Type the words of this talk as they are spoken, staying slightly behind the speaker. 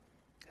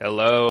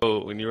Hello,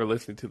 and you are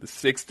listening to the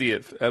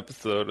 60th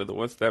episode of the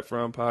One Step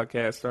From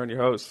podcast, starring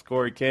your host,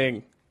 Corey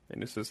King, and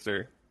your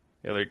sister,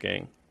 Hillary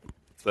King.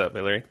 What's up,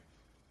 Hillary?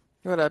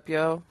 What up,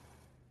 yo?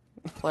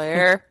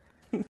 Player.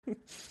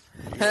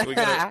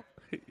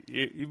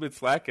 You've been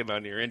slacking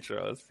on your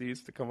intros. You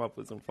used to come up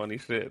with some funny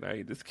shit. Now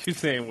you just keep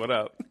saying, what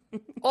up?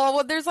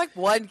 Well, there's like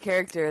one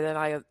character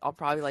that I'll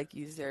probably like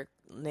use their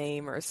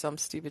name or some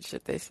stupid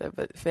shit they said,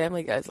 but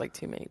Family Guy's like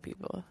too many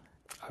people.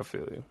 I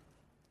feel you.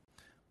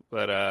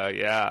 But,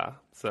 yeah.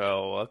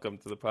 So, welcome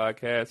to the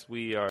podcast.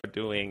 We are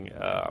doing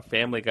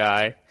Family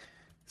Guy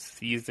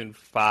Season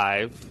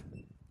 5.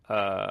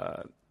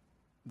 The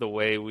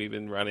way we've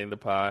been running the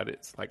pod,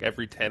 it's like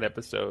every 10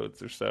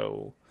 episodes or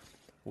so,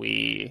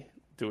 we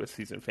do a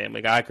season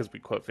Family Guy because we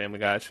quote Family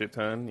Guy a shit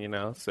ton, you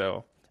know?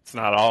 So, it's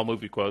not all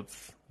movie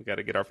quotes. We got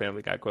to get our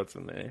Family Guy quotes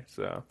in there.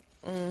 So,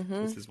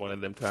 This is one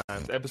of them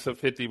times. Episode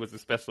 50 was a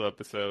special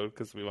episode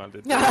because we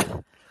wanted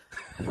to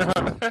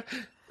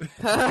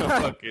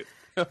do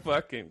a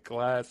fucking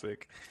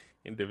classic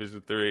in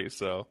Division 3.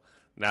 So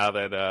now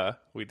that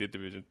we did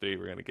Division 3,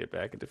 we're going to get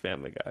back into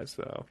Family Guy.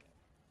 So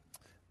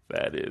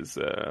that is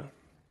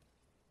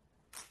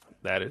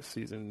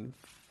season.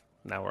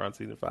 Now we're on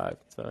season 5.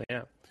 So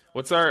yeah,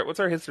 what's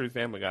our history of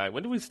Family Guy?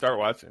 When did we start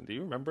watching? Do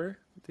you remember?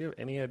 Do you have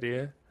any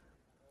idea?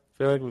 I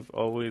feel like we've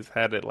always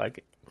had it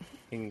like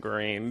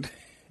ingrained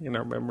in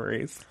our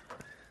memories.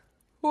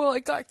 Well,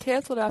 it got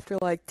canceled after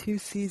like 2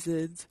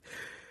 seasons.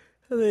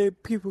 And then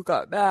people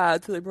got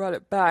mad, so they brought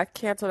it back.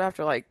 Canceled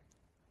after like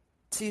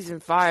season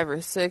 5 or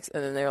 6,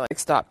 and then they were like,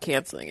 stop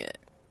canceling it.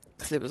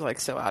 Because it was like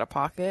so out of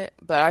pocket.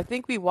 But I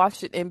think we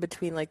watched it in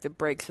between like the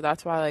break, so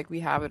that's why like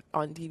we have it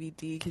on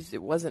DVD, because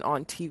it wasn't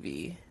on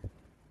TV.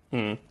 So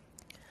it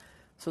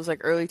was like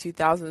early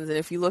 2000s, and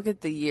if you look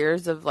at the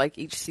years of like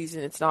each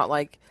season, it's not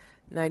like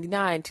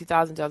 99,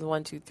 2000,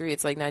 2001, 2, 3.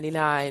 It's like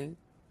 99,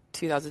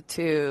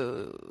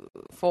 2002,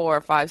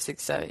 4, 5,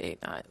 6, 7, 8,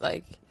 9.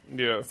 Like,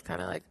 Yeah. it's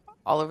kind of like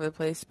all over the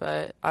place,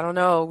 but I don't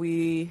know.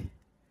 We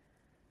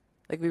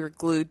were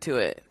glued to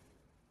it.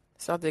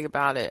 Something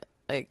about it,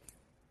 like,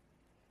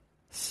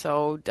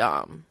 so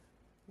dumb.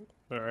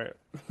 All right.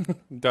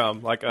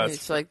 Dumb, like us.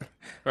 It's like,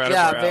 right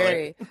yeah, up our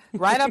very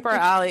right up our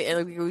alley,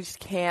 and we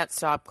just can't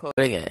stop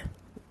quoting it.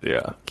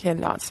 Yeah.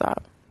 Cannot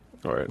stop.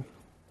 All right.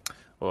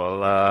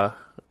 Well,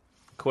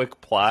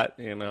 quick plot.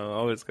 You know,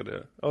 always good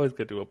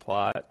to do a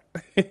plot.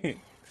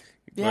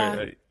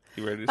 Yeah.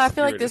 You ready I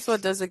feel like this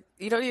one doesn't.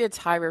 You don't need a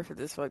timer for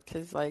this one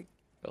because, like.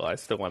 Well, I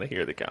still want to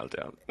hear the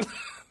countdown.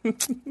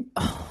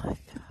 Oh my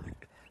god!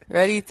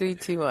 Ready? 3,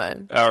 2,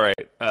 1. All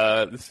right.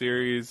 The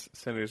series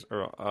centers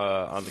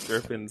on the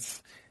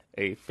Griffins,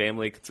 a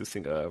family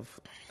consisting of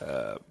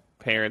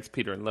parents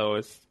Peter and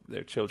Lois,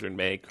 their children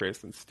May,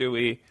 Chris, and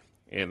Stewie,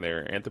 and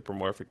their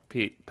anthropomorphic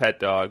pet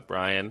dog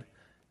Brian.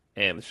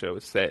 And the show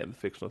is set in the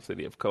fictional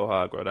city of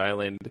Quahog, Rhode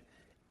Island,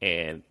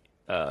 and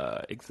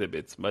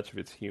exhibits much of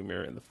its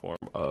humor in the form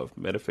of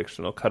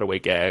metafictional cutaway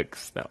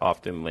gags that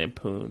often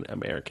lampoon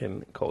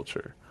American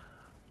culture.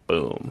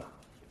 Boom.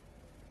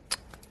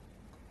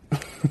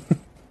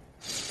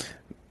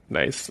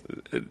 Nice.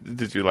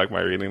 Did you like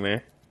my reading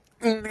there?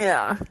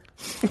 Yeah.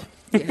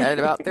 You had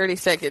about 30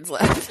 seconds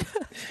left.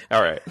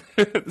 All right.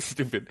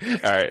 Stupid.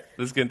 All right.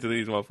 Let's get into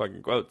these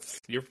motherfucking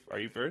quotes. Are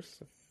you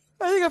first?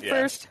 I think I'm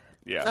first.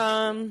 Yeah.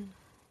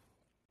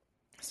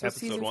 So Episode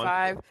season 1.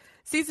 5.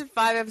 Season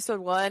 5, episode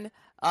 1.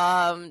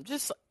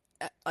 Just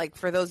like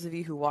for those of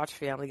you who watch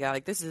Family Guy,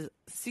 like this is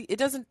it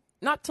doesn't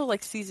not till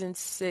like season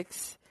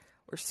 6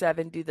 or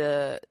 7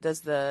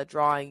 does the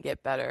drawing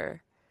get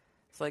better.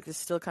 It's like it's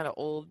still kind of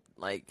old.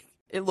 Like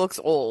it looks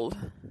old,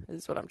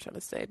 is what I'm trying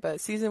to say.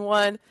 But season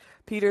 1,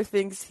 Peter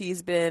thinks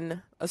he's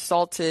been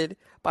assaulted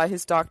by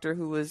his doctor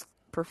who was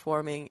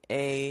performing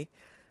a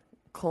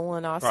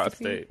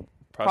colonoscopy,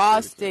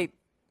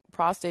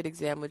 prostate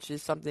exam, which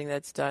is something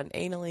that's done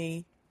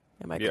anally.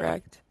 Am I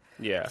correct?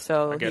 Yeah.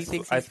 So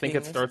I think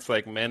it starts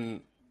like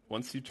men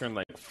once you turn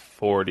like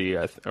 40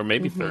 or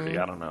maybe 30.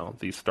 I don't know.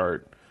 They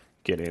start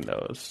getting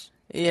those.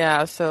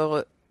 Yeah.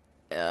 So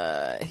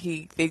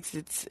he thinks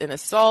it's an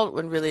assault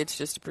when really it's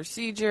just a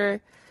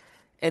procedure,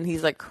 and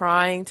he's like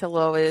crying to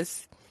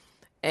Lois,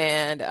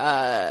 and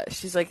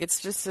she's like,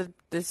 "It's just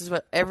this is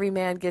what every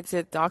man gets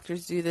it.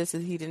 Doctors do this,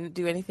 and he didn't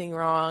do anything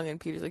wrong." And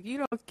Peter's like, "You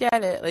don't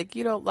get it. Like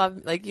you don't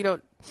love. Like you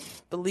don't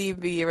believe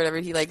me or whatever."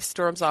 He like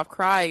storms off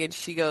crying, and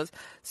she goes,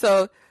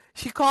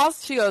 she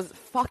goes,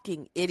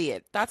 "Fucking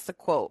idiot." That's the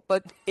quote.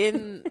 But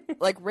in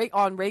like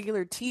on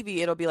regular TV,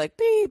 it'll be like,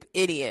 "Beep,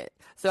 idiot."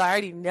 So I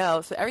already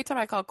know. So every time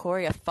I call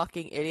Corey a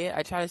fucking idiot,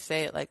 I try to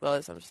say it like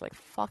Lois. I'm just like,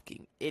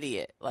 "Fucking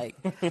idiot." Like,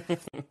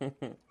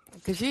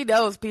 because she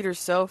knows Peter's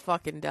so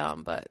fucking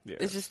dumb, but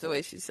it's just the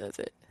way she says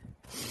it.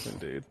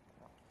 Indeed.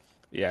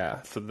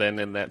 Yeah. So then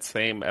in that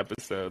same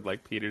episode,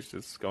 like Peter's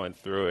just going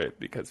through it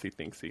because he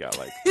thinks he got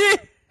like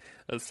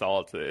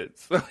assaulted.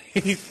 So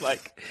he's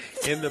like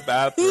in the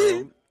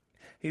bathroom.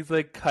 He's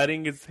like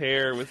cutting his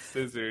hair with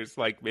scissors,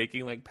 like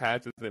making like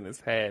patches in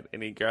his head,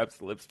 and he grabs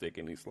the lipstick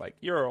and he's like,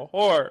 "You're a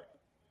whore.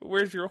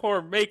 Where's your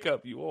whore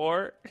makeup, you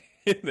whore?"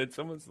 And then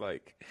someone's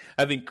like,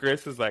 I think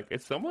Chris is like,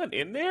 is someone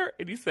in there?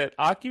 And he said,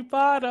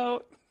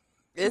 occupado.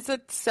 It's a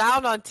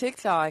sound on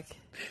TikTok.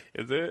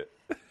 Is it?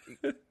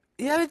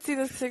 You haven't seen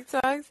those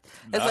TikToks?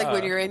 It's like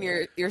when Nah. you're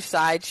in your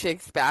side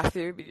chick's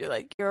bathroom and you're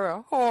like, you're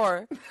a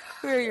whore.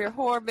 Wear your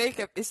whore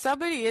makeup. Is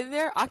somebody in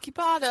there?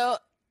 Occupado.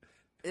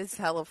 It's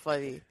hella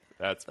funny.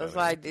 That's That's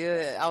funny. why I do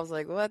it. I was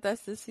like, what?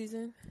 That's this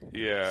season?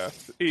 Yeah.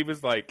 He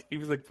was like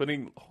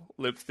putting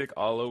lipstick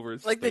all over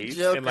his Like the face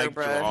Joker, and like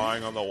bruh.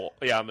 drawing on the wall,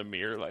 yeah, on the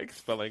mirror, like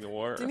spelling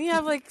war. Didn't he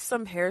have like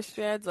some hair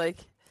strands? Like,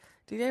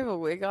 did he have a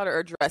wig on or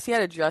a dress? He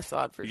had a dress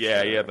on for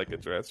Yeah, sure. he had like a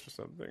dress or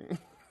something.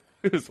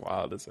 It was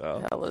wild as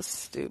hell. Hella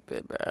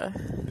stupid,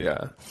 bruh.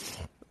 Yeah.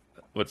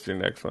 What's your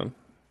next one?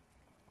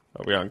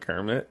 Are we on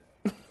Kermit?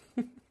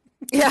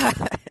 Yeah.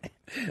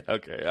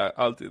 Okay,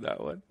 I'll do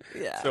that one.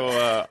 Yeah.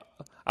 So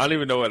I don't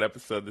even know what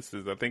episode this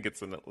is. I think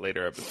it's in a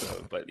later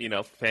episode. But you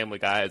know, Family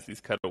Guy has these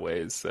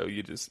cutaways, so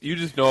you just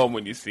know them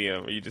when you see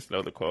them, or you just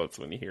know the quotes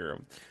when you hear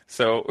them.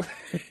 So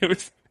it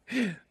was.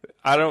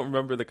 I don't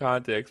remember the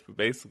context, but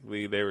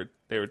basically they were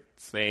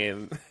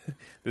saying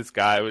this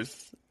guy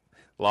was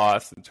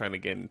lost and trying to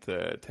get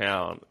into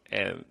town,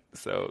 and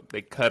so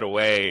they cut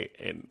away,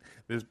 and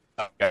this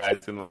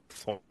guy's in the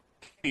swamp.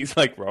 He's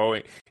like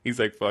rowing. He's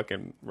like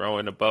fucking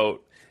rowing a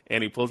boat,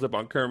 and he pulls up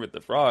on Kermit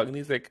the Frog, and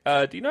he's like,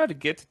 "Do you know how to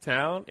get to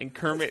town?" And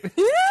Kermit,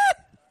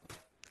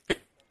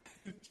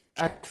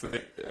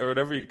 accident or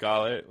whatever you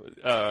call it,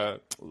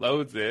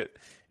 loads it,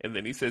 and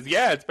then he says,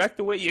 "Yeah, it's back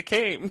the way you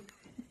came."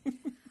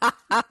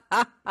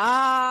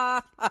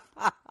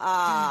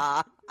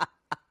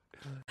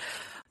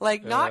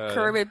 Like, not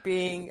Kermit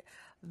being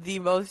the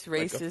most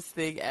Like a racist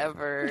thing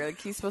ever. Like,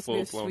 he's supposed to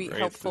be a full-blown sweet,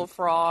 helpful racist.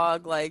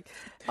 frog. Like,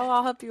 oh,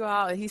 I'll help you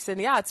out. And he said,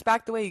 yeah, it's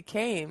back the way you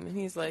came. And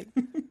he's like,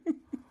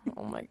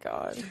 oh my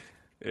God.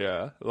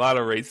 Yeah, a lot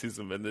of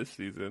racism in this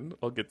season.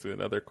 I'll get to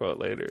another quote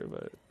later,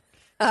 but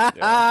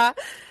yeah.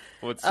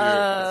 What's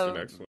your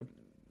next one?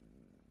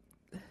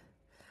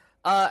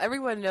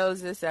 Everyone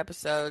knows this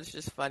episode. It's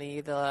just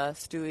funny. The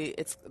Stewie,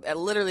 it's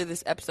literally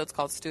this episode's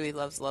called Stewie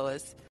Loves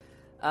Lois.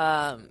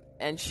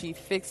 And she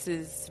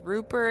fixes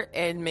Rupert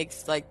and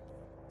makes like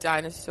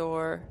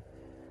dinosaur.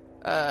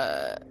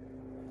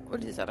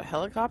 What is that? A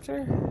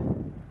helicopter?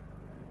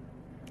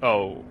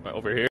 Oh,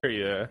 over here,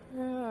 yeah.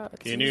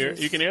 Can you hear?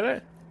 Jesus. You can hear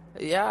that?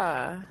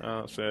 Yeah.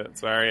 Oh shit!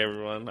 Sorry,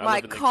 everyone. I My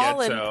live in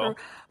the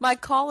ghetto.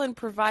 Colin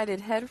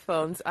provided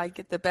headphones. I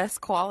get the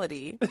best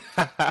quality.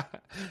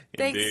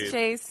 Thanks, Indeed.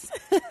 Chase.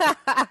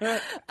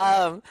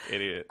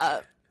 Idiot.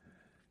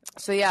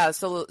 So yeah,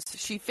 so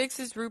she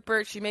fixes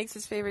Rupert. She makes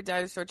his favorite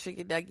dinosaur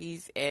chicken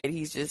nuggies, and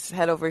he's just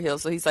head over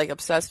heels. So he's like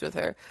obsessed with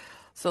her.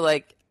 So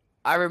like,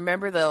 I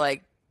remember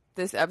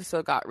this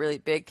episode got really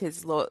big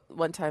because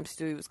one time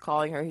Stewie was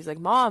calling her. He's like,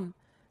 "Mom,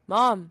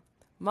 mom,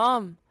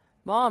 mom,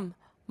 mom,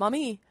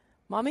 mommy,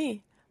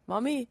 mommy,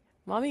 mommy,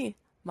 mommy,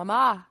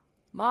 mama,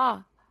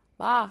 ma,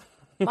 ma,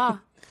 ma,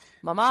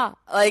 mama."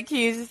 Like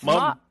he's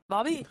Mom.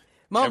 mommy,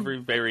 mom. Every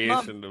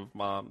variation of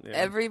mom. Yeah.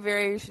 Every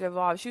variation of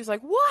mom. She was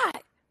like,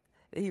 "What?"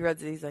 And he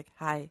runs and he's like,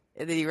 "Hi,"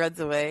 and then he runs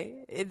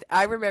away. And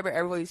I remember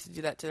everyone used to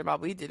do that to their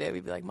mom. We did it.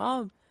 We'd be like,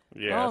 "Mom,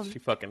 Yeah, Mom, she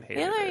fucking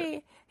hated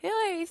it.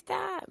 Hillary,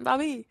 stop,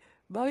 mommy,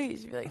 mommy."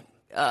 She'd be like,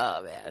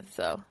 "Oh man,"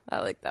 so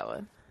I like that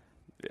one.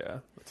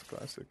 Yeah, that's a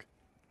classic.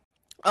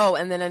 Oh,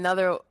 and then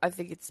another. I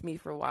think it's Me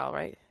for a While,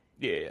 right?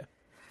 Yeah.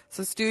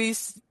 So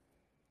Stewie's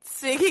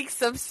singing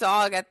some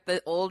song at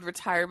the old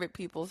retirement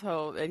people's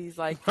home, and he's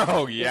like,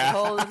 Oh "There's yeah. a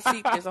hole in the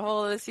seat. There's a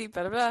hole in the seat."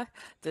 Blah, blah, blah,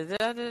 da,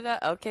 da, da, da.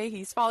 Okay,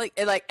 he's falling,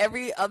 and like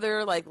every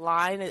other like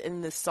line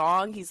in the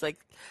song, he's like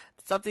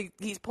something.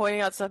 He's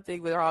pointing out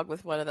something wrong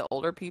with one of the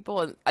older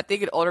people, and I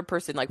think an older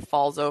person like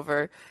falls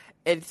over,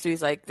 and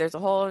Stewie's like, "There's a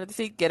hole in the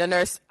seat. Get a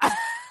nurse."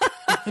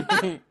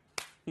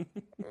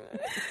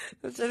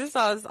 So this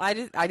was, I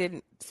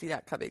didn't see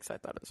that coming, so I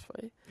thought it was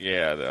funny.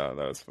 Yeah, that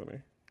was funny.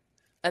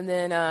 And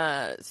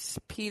then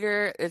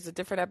Peter, there's a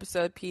different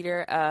episode.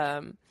 Peter,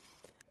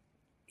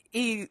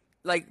 he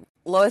like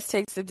Lois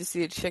takes him to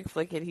see a chick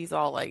flick, and he's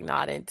all like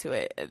not into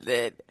it. And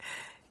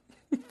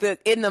then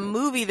in the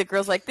movie, the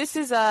girl's like, "This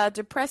is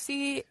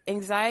depressing,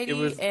 anxiety, It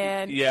was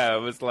and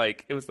it was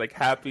like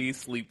happy,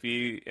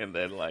 sleepy, and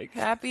then like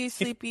happy,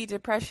 sleepy,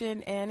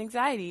 depression, and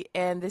anxiety,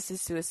 and this is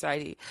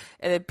suicide."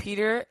 And then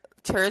Peter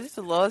turns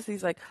to Lois, and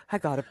he's like, "I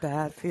got a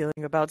bad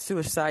feeling about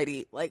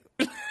suicide." Like,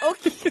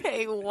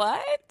 okay,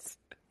 what?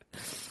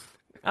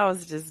 I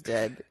was just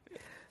dead.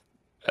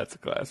 that's a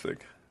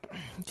classic.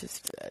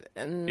 Just dead.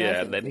 And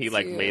Yeah, and then he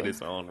like made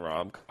his own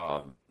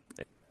rom-com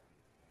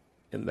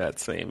in that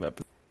same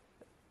episode.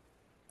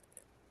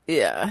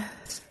 Yeah.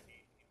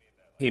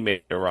 He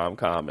made a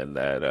rom-com in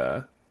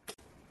that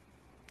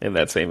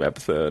same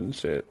episode and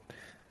shit.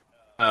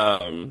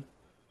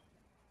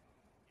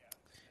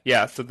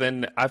 Yeah, so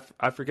then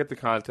I forget the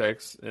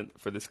context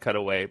for this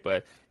cutaway,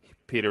 but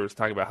Peter was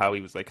talking about how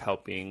he was like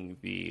helping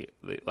the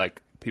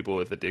like people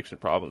with addiction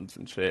problems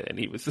and shit, and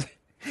he was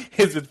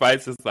his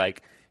advice is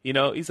like,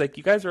 he's like,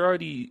 you guys are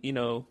already,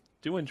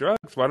 doing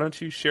drugs. Why don't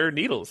you share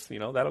needles?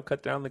 That'll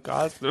cut down the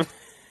cost of.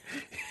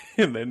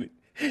 And then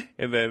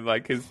And then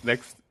like his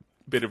next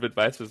bit of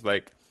advice was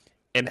like,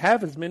 and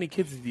have as many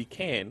kids as you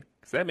can,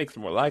 because that makes it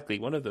more likely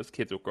one of those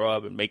kids will grow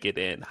up and make it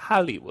in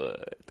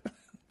Hollywood.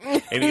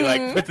 And he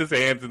like puts his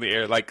hands in the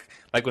air, like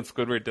when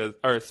Squidward does,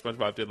 or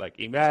SpongeBob did, like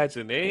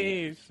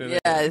imagination.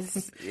 Yes,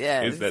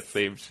 It was that yes.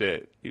 same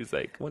shit. He was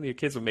like, one of your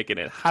kids will make it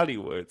in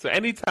Hollywood. So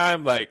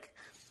anytime like,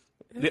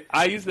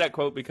 I use that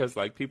quote because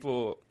like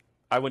people,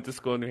 I went to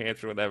school in New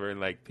Hampshire, whatever, and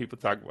like people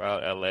talk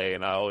about LA,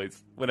 and I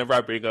always, whenever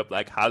I bring up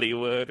like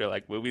Hollywood or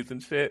like movies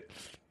and shit,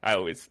 I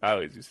always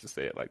used to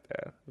say it like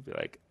that. I'd be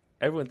like,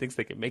 everyone thinks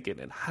they can make it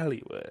in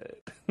Hollywood.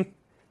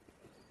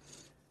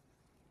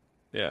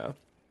 Yeah.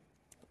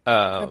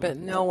 I bet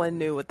no one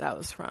knew what that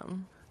was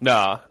from.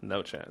 Nah,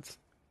 no chance.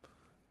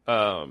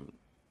 Um,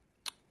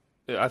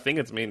 I think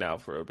it's me now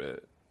for a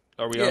bit.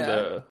 Are we on Yeah.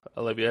 the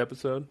Olivia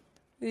episode?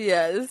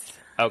 Yes.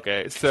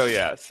 Okay, so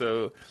yeah,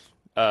 so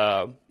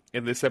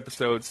in this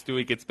episode,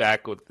 Stewie gets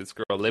back with this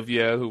girl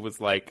Olivia, who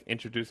was like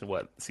introduced in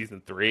what,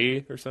 season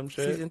 3 or some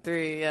shit. Season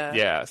 3, yeah.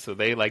 Yeah, so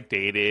they like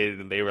dated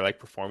and they were like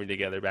performing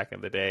together back in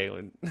the day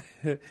when,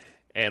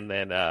 and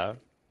then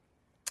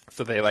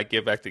so they like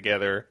get back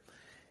together,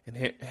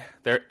 and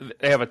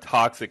they have a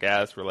toxic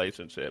ass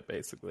relationship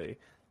basically.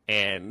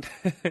 And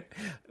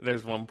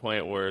there's one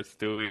point where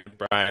Stewie and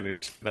Brian are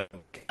sitting on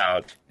the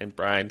couch, and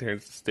Brian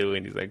turns to Stewie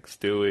and he's like,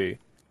 "Stewie,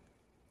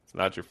 it's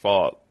not your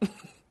fault.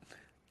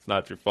 It's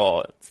not your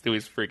fault."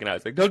 Stewie's freaking out.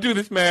 He's like, "Don't do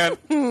this, man.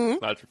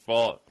 It's not your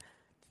fault.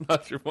 It's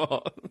not your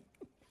fault."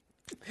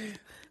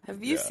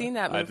 Have you Yeah, seen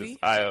that movie?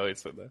 I always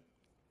said that.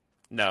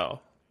 No.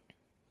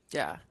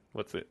 Yeah.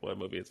 What's it? What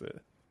movie is it?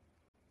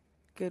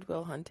 Good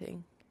Will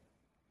Hunting.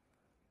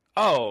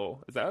 Oh,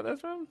 is that what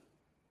that's from?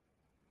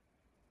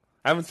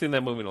 I haven't seen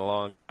that movie in a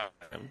long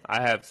time.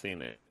 I have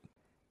seen it.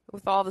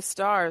 With all the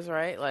stars,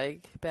 right?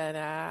 Like Ben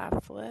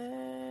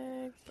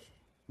Affleck.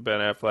 Ben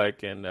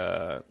Affleck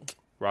and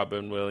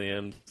Robin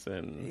Williams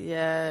and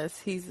Yes,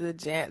 he's the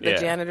yeah,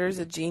 janitor's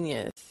a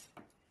genius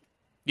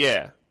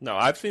yeah. No,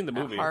 I've seen the at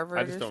movie. Harvard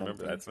I just or don't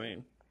remember something. that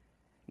scene.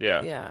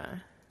 Yeah. Yeah.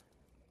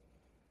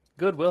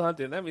 Good Will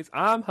Hunting. That means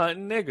I'm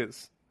hunting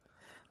niggas.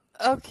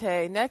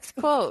 Okay, next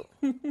quote.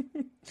 Is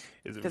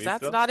it Because me that's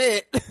still? not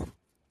it.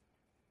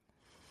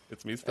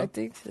 It's me I still?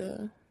 think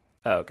so.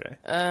 Oh, okay.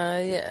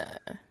 Yeah.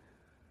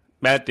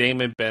 Matt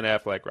Damon, Ben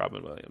Affleck,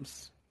 Robin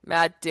Williams.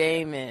 Matt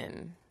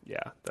Damon.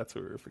 Yeah, that's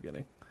what we were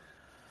forgetting.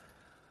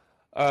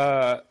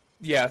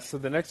 Yeah, so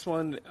the next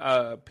one,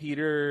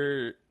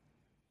 Peter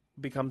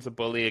becomes a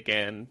bully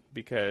again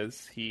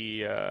because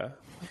he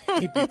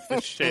beats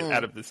the shit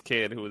out of this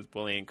kid who was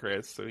bullying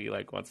Chris, so he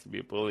like wants to be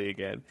a bully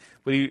again.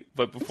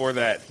 But before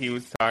that, he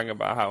was talking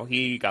about how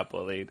he got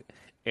bullied,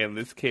 and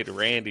this kid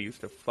Randy used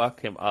to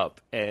fuck him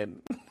up,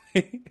 and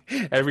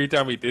every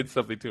time he did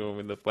something to him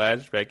in the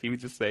flashback, he would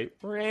just say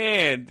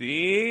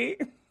Randy.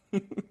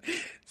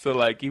 So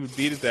like he would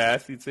beat his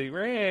ass, he'd say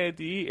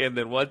Randy, and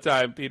then one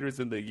time Peter's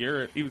in the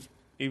urine, he was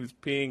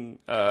peeing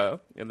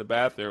in the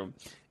bathroom,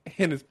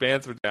 and his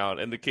pants were down,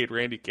 and the kid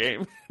Randy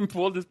came and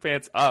pulled his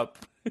pants up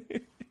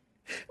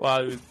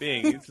while he was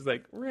peeing. He's just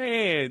like,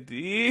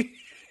 Randy.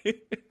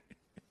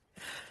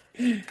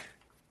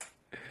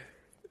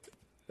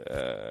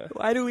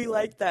 Why do we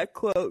like that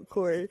quote,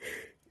 Corey?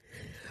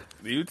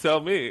 You tell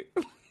me.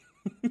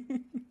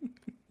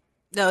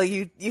 No,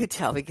 you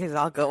tell me because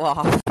I'll go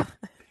off.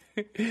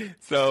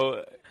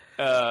 So,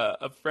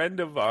 a friend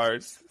of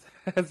ours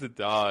has a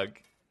dog.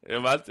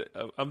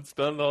 I'm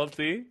spilling the whole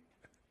tea.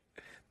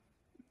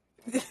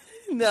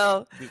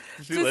 No, Did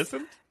she Just-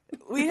 listen?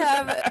 we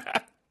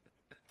have.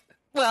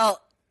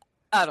 Well,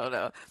 I don't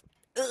know.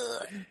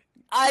 Ugh.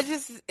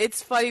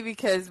 It's funny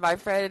because my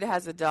friend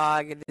has a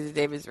dog and his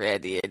name is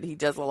Randy, and he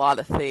does a lot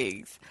of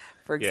things.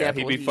 For Yeah,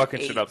 example, he'd be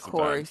fucking shit up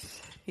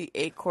sometimes. He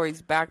ate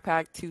Corey's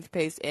backpack,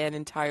 toothpaste, and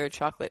entire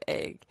chocolate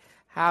egg.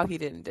 How he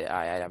didn't do,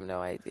 I have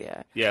no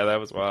idea. Yeah, that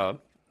was wild.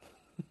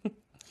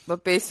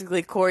 But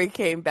basically, Corey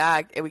came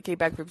back, and we came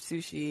back from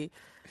sushi,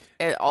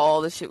 and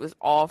all the shit was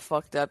all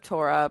fucked up,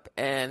 tore up,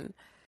 and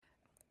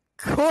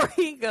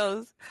Corey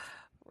goes,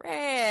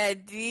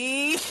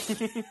 Randy.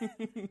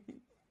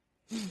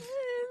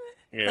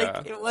 Yeah.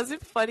 Like, it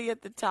wasn't funny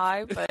at the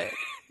time, but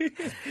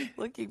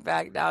looking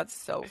back now, it's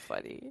so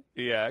funny.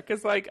 Yeah,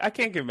 because like I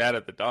can't get mad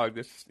at the dog.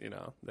 This,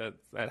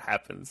 that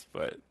happens,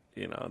 but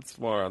it's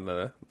more on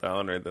the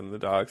owner than the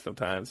dog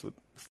sometimes with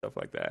stuff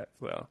like that.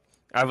 So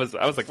I was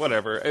like,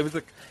 whatever. It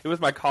was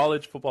my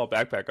college football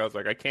backpack. I was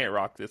like, I can't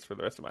rock this for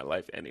the rest of my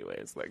life,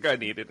 anyways. Like I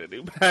needed a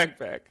new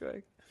backpack.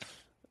 Like,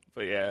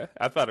 but yeah,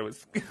 I thought it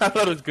was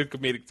good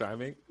comedic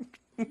timing.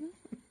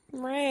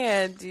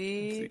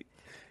 Randy.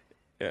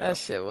 Yeah. That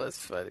shit was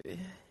funny.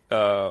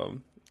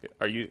 Do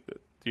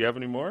you have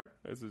any more?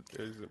 Is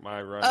it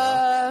my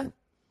run?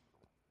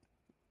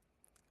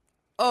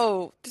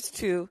 Oh, just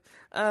two.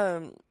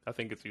 I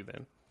think it's you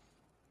then.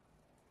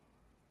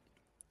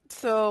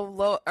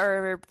 So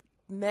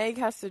Meg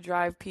has to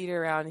drive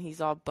Peter around, and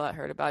he's all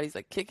butthurt about it. He's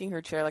like kicking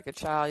her chair like a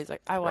child. He's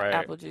like, I want Right.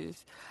 apple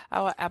juice.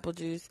 I want apple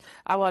juice.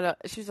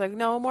 She's like,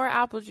 no more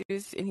apple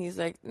juice. And he's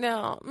like,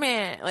 no,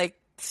 man. Like,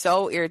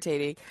 so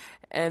irritating.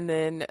 And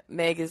then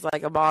Meg is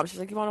like a mom. She's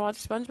like, "You want to watch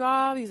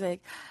SpongeBob?" He's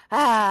like,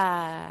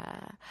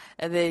 "Ah."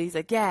 And then he's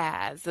like,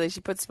 "Yeah." So then she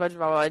puts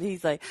SpongeBob on, and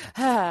he's like,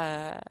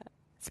 "Ah,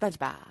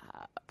 SpongeBob."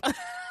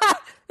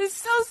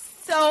 It's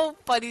so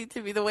funny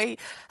to me the way,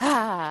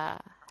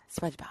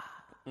 SpongeBob.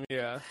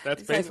 Yeah,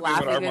 that's He's like basically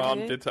what our laughing at mom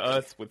me. did to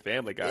us with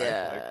Family Guy.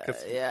 Yeah, Like,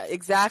 yeah,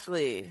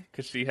 exactly.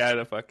 cause she had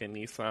a fucking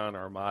Nissan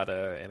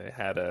Armada and it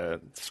had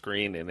a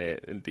screen in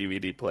it and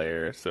DVD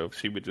player. So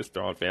she would just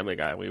throw on Family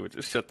Guy and we would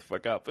just shut the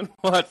fuck up and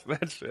watch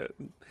that shit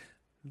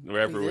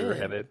wherever we were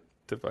did. headed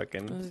to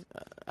fucking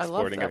I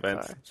love sporting that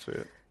events car. and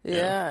shit.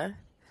 Yeah.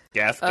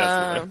 Gas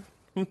guzzler.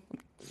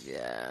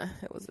 Yeah,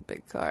 it was a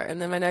big car. And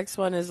then my next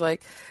one is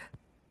like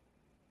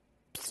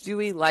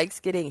Stewie likes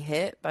getting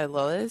hit by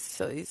Lois,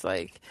 so he's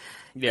like,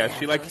 Yeah, yeah,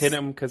 she like Lois. hit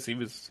him because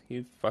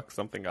he fucked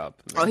something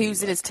up. And Oh, then he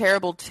was in like, his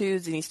terrible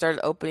twos and he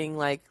started opening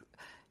like,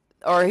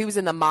 or he was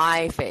in the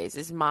my phase.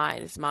 It's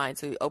mine, it's mine.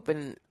 So he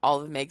opened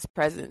all of Meg's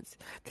presents.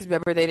 Because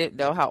remember, they didn't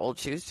know how old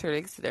she was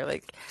turning, so they're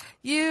like,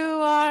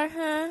 "You are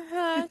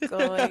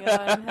going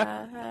on."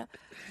 And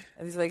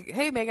he's like,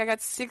 "Hey, Meg, I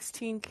got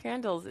 16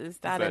 candles. Is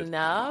that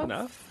enough?"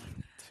 Enough?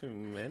 Too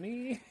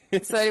many?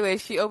 So anyway,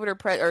 she opened her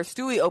or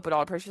Stewie opened all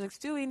her presents.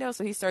 She's like, "Stewie, no."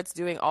 So he starts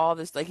doing all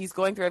this, like he's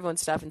going through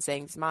everyone's stuff and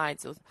saying it's mine.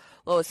 So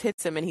Lois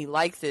hits him and he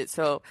likes it.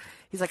 So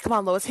he's like, "Come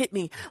on, Lois, hit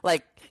me.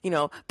 Like,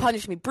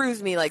 punish me,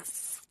 bruise me, like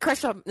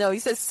crush up." No, he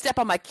says, "Step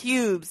on my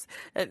cubes,"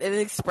 and then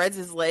he spreads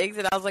his legs.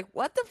 And I was like,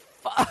 "What the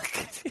fuck?"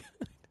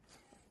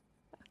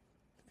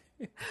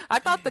 I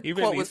thought the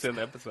Even quote in was the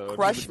episode,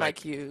 "Crush my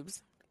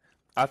cubes."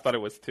 I thought it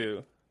was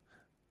too.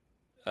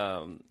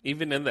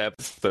 Even in the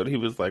episode, he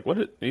was like, "What?"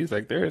 He's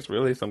like, "There is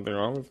really something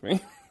wrong with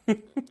me."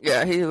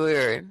 Yeah, he's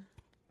weird.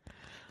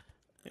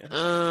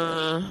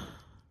 Yeah.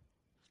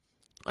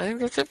 I think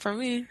that's it for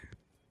me.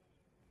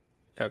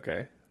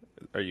 Okay.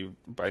 Are you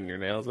biting your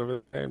nails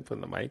over there and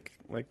putting the mic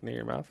like near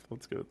your mouth?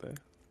 What's good with that?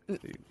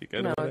 You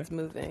good No, over it's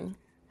moving.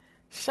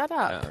 Shut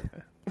up. there?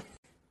 Oh,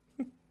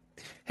 okay.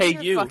 Hey,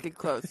 You're you. fucking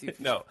close. You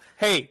No.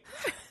 Hey.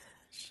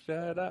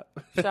 Shut up.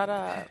 shut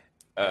up.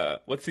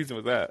 What season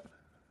was that?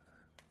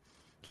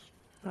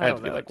 I Had don't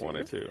to be know, like dude. 1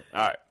 or 2. All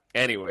right.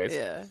 Anyways.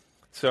 Yeah.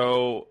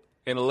 So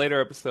in a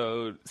later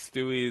episode,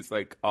 Stewie's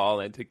like all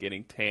into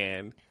getting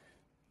tan,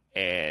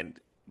 and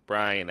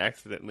Brian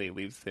accidentally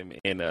leaves him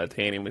in a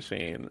tanning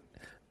machine,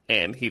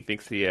 and he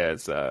thinks he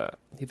has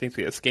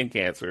skin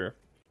cancer.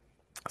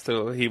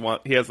 So he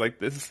has like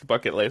this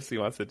bucket list he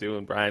wants to do,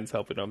 and Brian's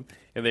helping him.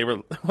 And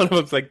one of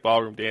them's like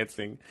ballroom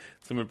dancing.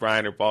 Some of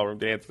Brian are ballroom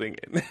dancing,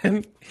 and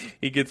then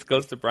he gets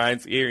close to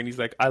Brian's ear, and he's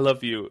like, "I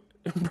love you."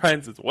 And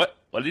Brian says, "What?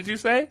 What did you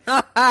say?"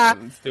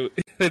 And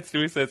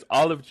Stewie says,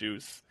 "Olive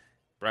juice."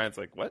 Brian's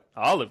like, "What?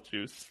 Olive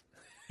juice?"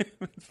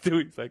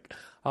 Stewie's like,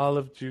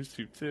 "Olive juice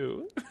you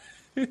too."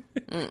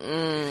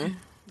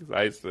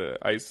 I used to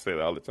say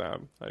that all the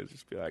time. I used to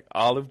just be like,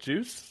 "Olive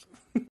juice."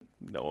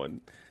 No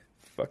one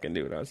fucking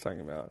knew what I was talking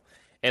about.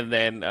 And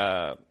then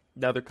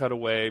another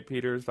cutaway,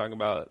 Peter's talking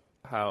about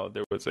how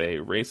there was a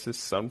racist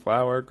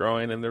sunflower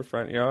growing in their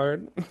front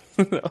yard.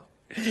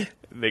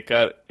 They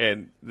cut,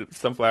 and the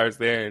sunflower's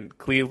there, and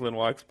Cleveland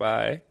walks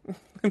by.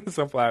 The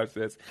sunflower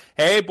says,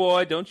 "Hey,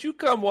 boy, don't you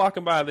come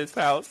walking by this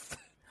house."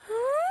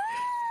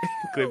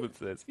 Cleveland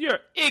says, "You're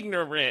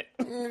ignorant."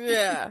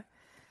 Yeah.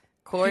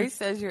 Corey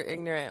says you're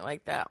ignorant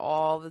like that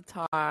all the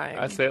time.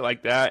 I say it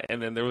like that,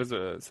 and then there was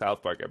a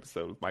South Park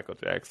episode with Michael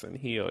Jackson.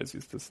 He always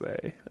used to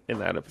say in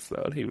that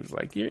episode, he was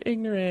like, "You're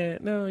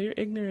ignorant. No, you're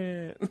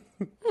ignorant."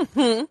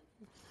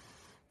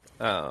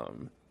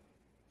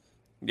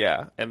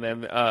 Yeah, and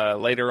then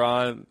later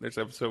on, there's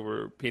an episode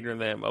where Peter and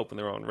them open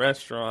their own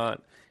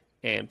restaurant,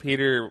 and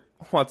Peter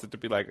wants it to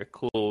be like a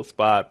cool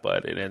spot,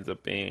 but it ends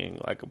up being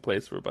like a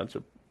place where a bunch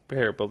of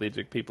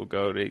paraplegic people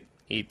go to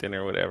eat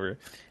dinner or whatever.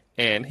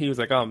 And he was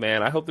like, "Oh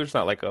man, I hope there's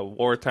not like a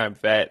wartime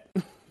vet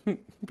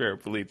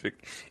paraplegic."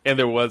 And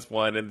there was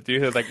one, and the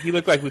dude had he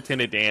looked like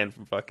Lieutenant Dan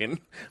from fucking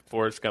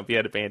Forrest Gump. He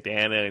had a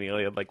bandana and he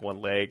only had like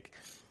one leg.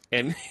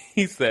 And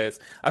he says,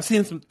 "I've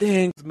seen some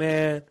things,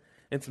 man,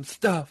 and some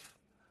stuff.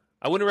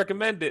 I wouldn't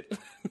recommend it."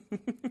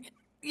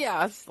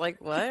 Yeah, it's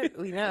like, what?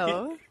 We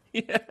know.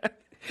 Yeah.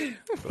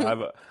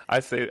 So I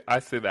say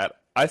that.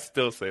 I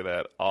still say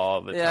that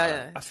all the time.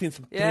 Yeah. I've seen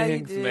some Yeah, you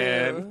things, do.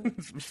 man.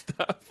 Some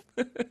stuff.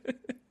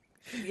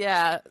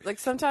 Yeah, like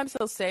sometimes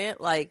he'll say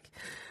it like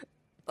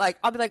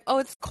I'll be like, "Oh,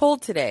 it's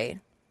cold today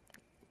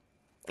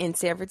in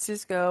San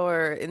Francisco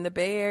or in the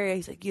Bay Area."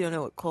 He's like, "You don't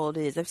know what cold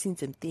is. I've seen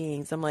some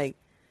things." I'm like,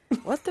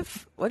 what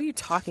are you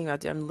talking about,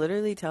 dude? I'm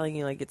literally telling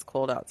you like it's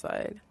cold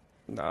outside.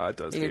 No, it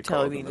does. You're get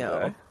telling cold me in the no.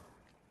 Bay.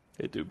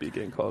 It do be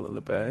getting cold in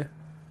the Bay.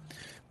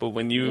 But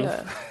when you,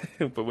 Yeah.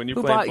 but when you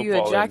Who play bought you a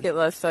football, jacket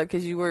last time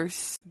because you were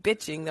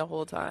bitching the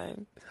whole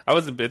time? I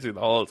wasn't bitching the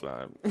whole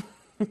time.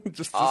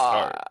 Just to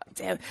start.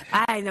 Damn,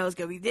 I know it's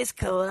gonna be this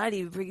cold. I didn't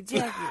even bring a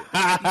jacket. You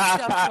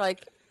stuffed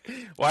like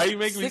Why you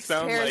make me 6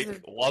 sound pairs like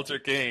of- Walter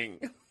King?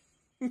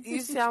 you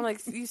sound like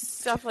you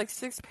stuffed like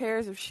 6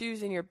 pairs of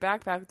shoes in your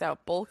backpack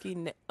without bulky.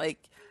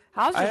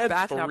 How's your I had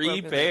back not 3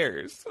 broken?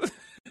 pairs.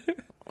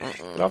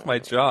 Get off my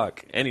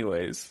jock.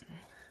 Anyways.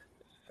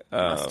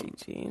 Musty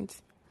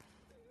jeans.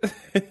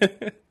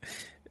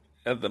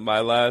 And my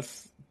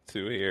last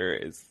two here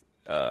is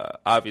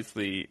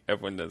obviously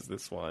everyone does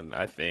this one.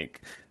 I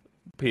think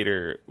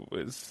they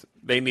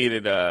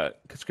needed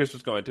because Chris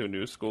was going to a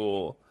new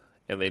school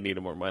and they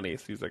needed more money.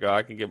 So he's like, oh,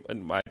 I can get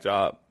my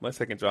job. My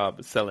second job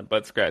is selling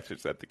butt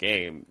scratchers at the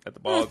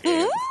ball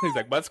game. He's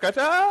like, butt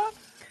scratcher,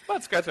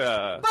 butt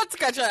scratcher, Butt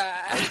scratcher.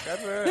 butt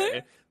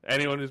scratcher.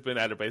 Anyone who's been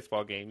at a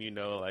baseball game,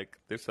 like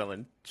they're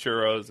selling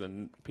churros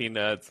and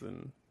peanuts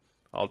and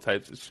all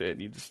types of shit.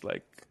 You just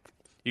like,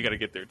 you got to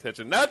get their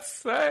attention.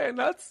 Nuts, hey,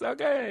 nuts,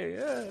 okay,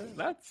 yeah,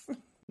 nuts.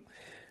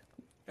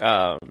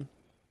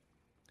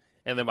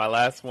 And then my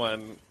last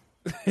one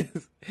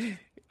is,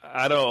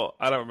 I don't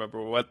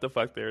remember what the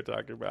fuck they were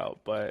talking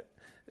about, but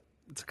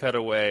it's a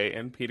cutaway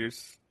and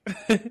Peter's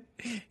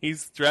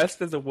he's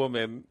dressed as a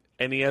woman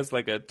and he has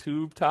like a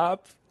tube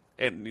top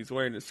and he's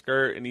wearing a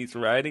skirt and he's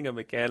riding a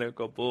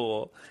mechanical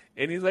bull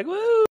and he's like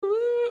woo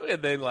woo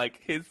and then like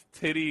his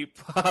titty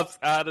pops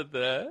out of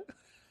the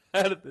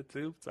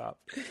tube top.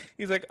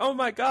 He's like, oh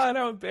my god,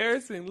 how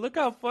embarrassing! Look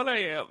how fun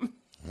I am.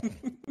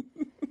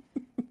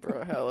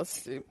 Bro, hella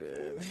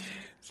stupid.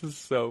 This is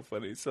so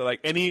funny. So like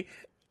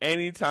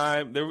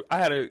anytime there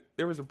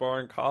was a bar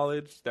in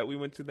college that we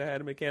went to that had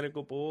a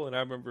mechanical bull, and I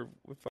remember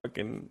with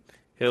fucking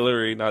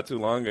Hillary not too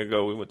long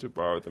ago we went to a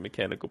bar with a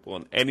mechanical bull,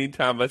 and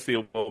anytime I see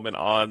a woman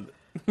on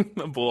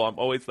a bull, I'm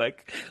always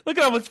like, look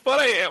at how much fun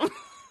I am.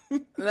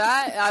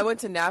 That I went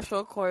to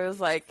Nashville. Corey was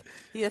like,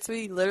 that's what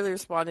he literally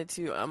responded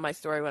to on my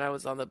story when I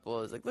was on the bull.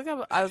 He was like, look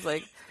how I was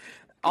like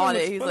on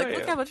it. He's like,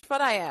 look how much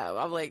fun I am.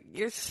 I'm like,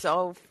 you're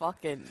so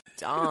fucking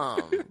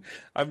dumb.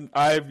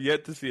 I've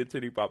yet to see a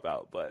titty pop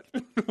out, but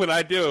when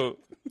I do,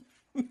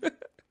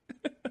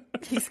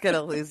 he's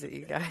gonna lose it,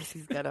 you guys.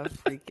 He's gonna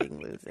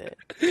freaking lose it.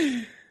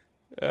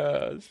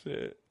 Oh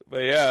shit!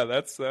 But yeah,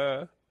 that's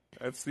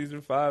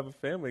season 5 of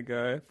Family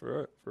Guy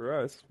for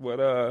us. What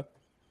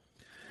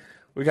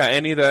we got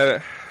any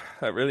that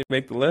really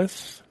make the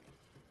list?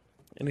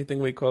 Anything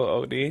we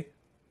call OD?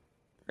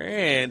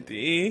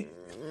 Randy.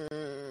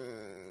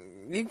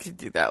 You could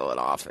do that one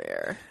off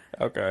air.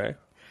 Okay.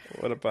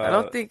 What about? I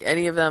don't think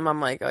any of them. I'm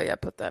like, oh yeah,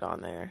 put that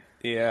on there.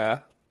 Yeah.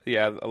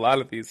 A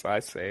lot of these I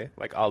say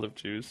like olive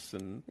juice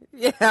and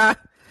Yeah,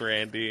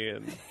 brandy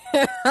and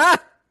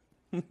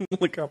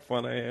look how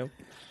fun I am.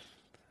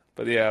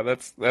 But yeah,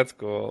 that's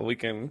cool. We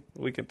can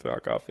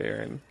talk off air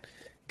and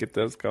get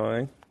those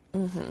going.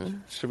 Mm-hmm.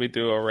 Should we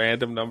do a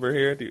random number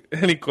here?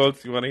 Any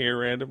quotes you want to hear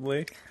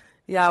randomly?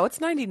 Yeah.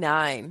 What's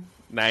 99?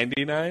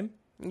 99?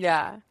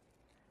 Yeah.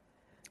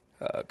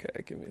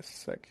 Okay, give me a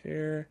sec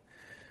here.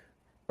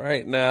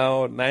 Right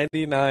now,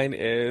 99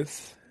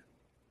 is...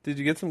 Did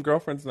you get some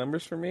girlfriend's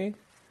numbers for me?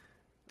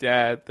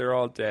 Dad, they're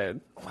all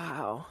dead.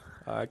 Wow.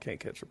 I can't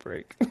catch a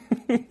break.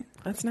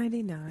 That's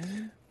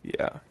 99.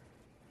 Yeah.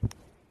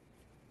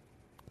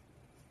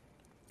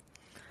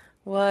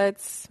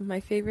 What's my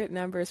favorite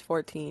number is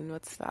 14.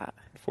 What's that?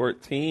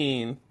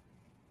 14.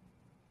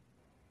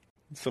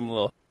 Some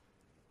little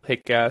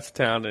hick-ass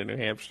town in New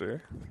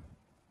Hampshire.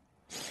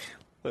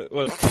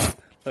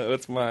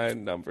 What's my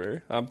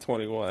number? I'm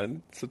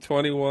 21. So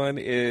 21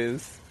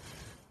 is...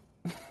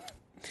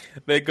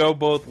 They go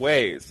both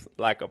ways,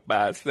 like a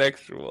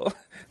bisexual.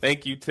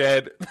 Thank you,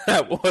 Ted.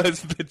 That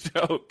was the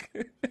joke.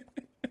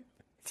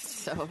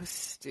 So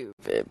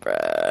stupid,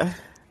 bruh.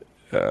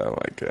 Oh,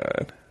 my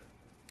God.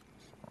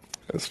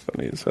 That's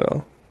funny as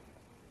hell.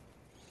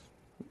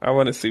 I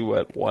want to see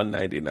what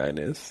 199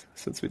 is,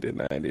 since we did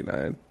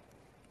 99.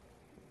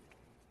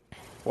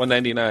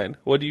 199.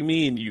 What do you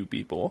mean, you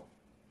people?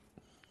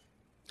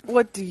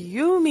 What do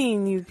you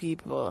mean, you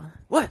people?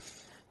 What?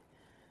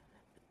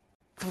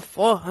 For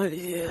 400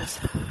 years.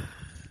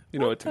 You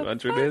know what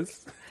 200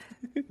 is?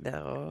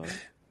 No.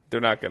 They're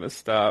not going to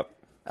stop.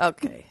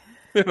 Okay.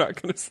 They're not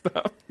going to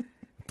stop.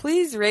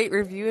 Please rate,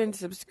 review, and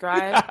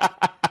subscribe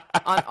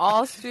on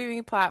all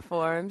streaming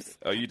platforms.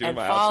 Oh, you doing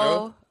my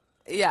follow, outro?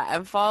 Yeah,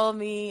 and follow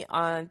me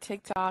on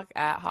TikTok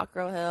at Hawk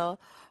Girl Hill.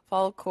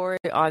 Follow Corey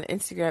on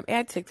Instagram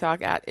and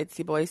TikTok at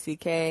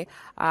ItzyBoyCK.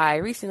 I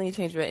recently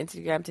changed my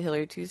Instagram to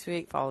Hillary Too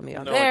Sweet. Follow me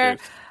on there.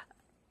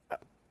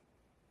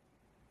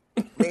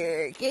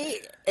 You're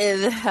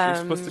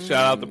supposed to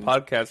shout out the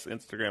podcast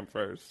Instagram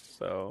first,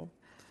 so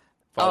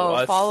follow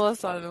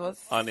us on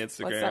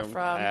Instagram what's that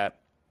from? at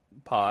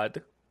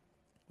Pod.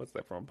 What's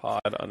that from?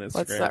 Pod on Instagram.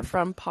 What's that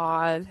from?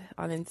 Pod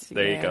on Instagram.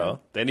 There you go.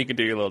 Then you can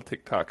do your little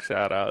TikTok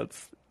shout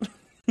outs.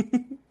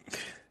 And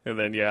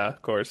then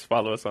of course,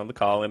 follow us on the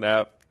Callin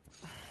app.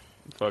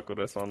 Fuck with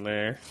us on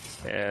there.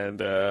 And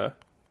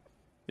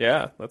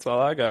that's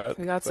all I got.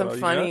 We got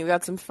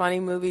some funny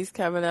movies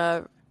coming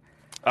up.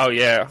 Oh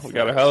yeah, we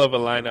got a hell of a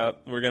lineup.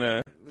 We're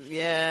gonna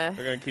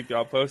keep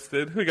y'all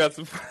posted. We got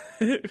some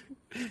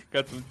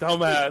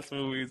dumbass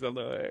movies on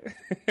the way.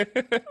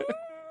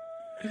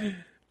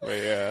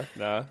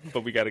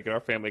 But we got to get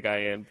our Family Guy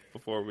in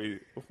before we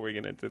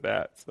get into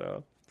that.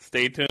 So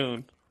stay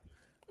tuned.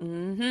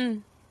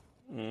 All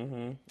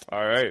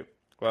right.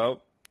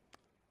 Well,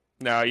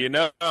 now you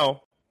know.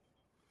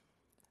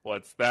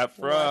 What's that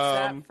from? What's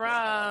that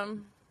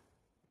from?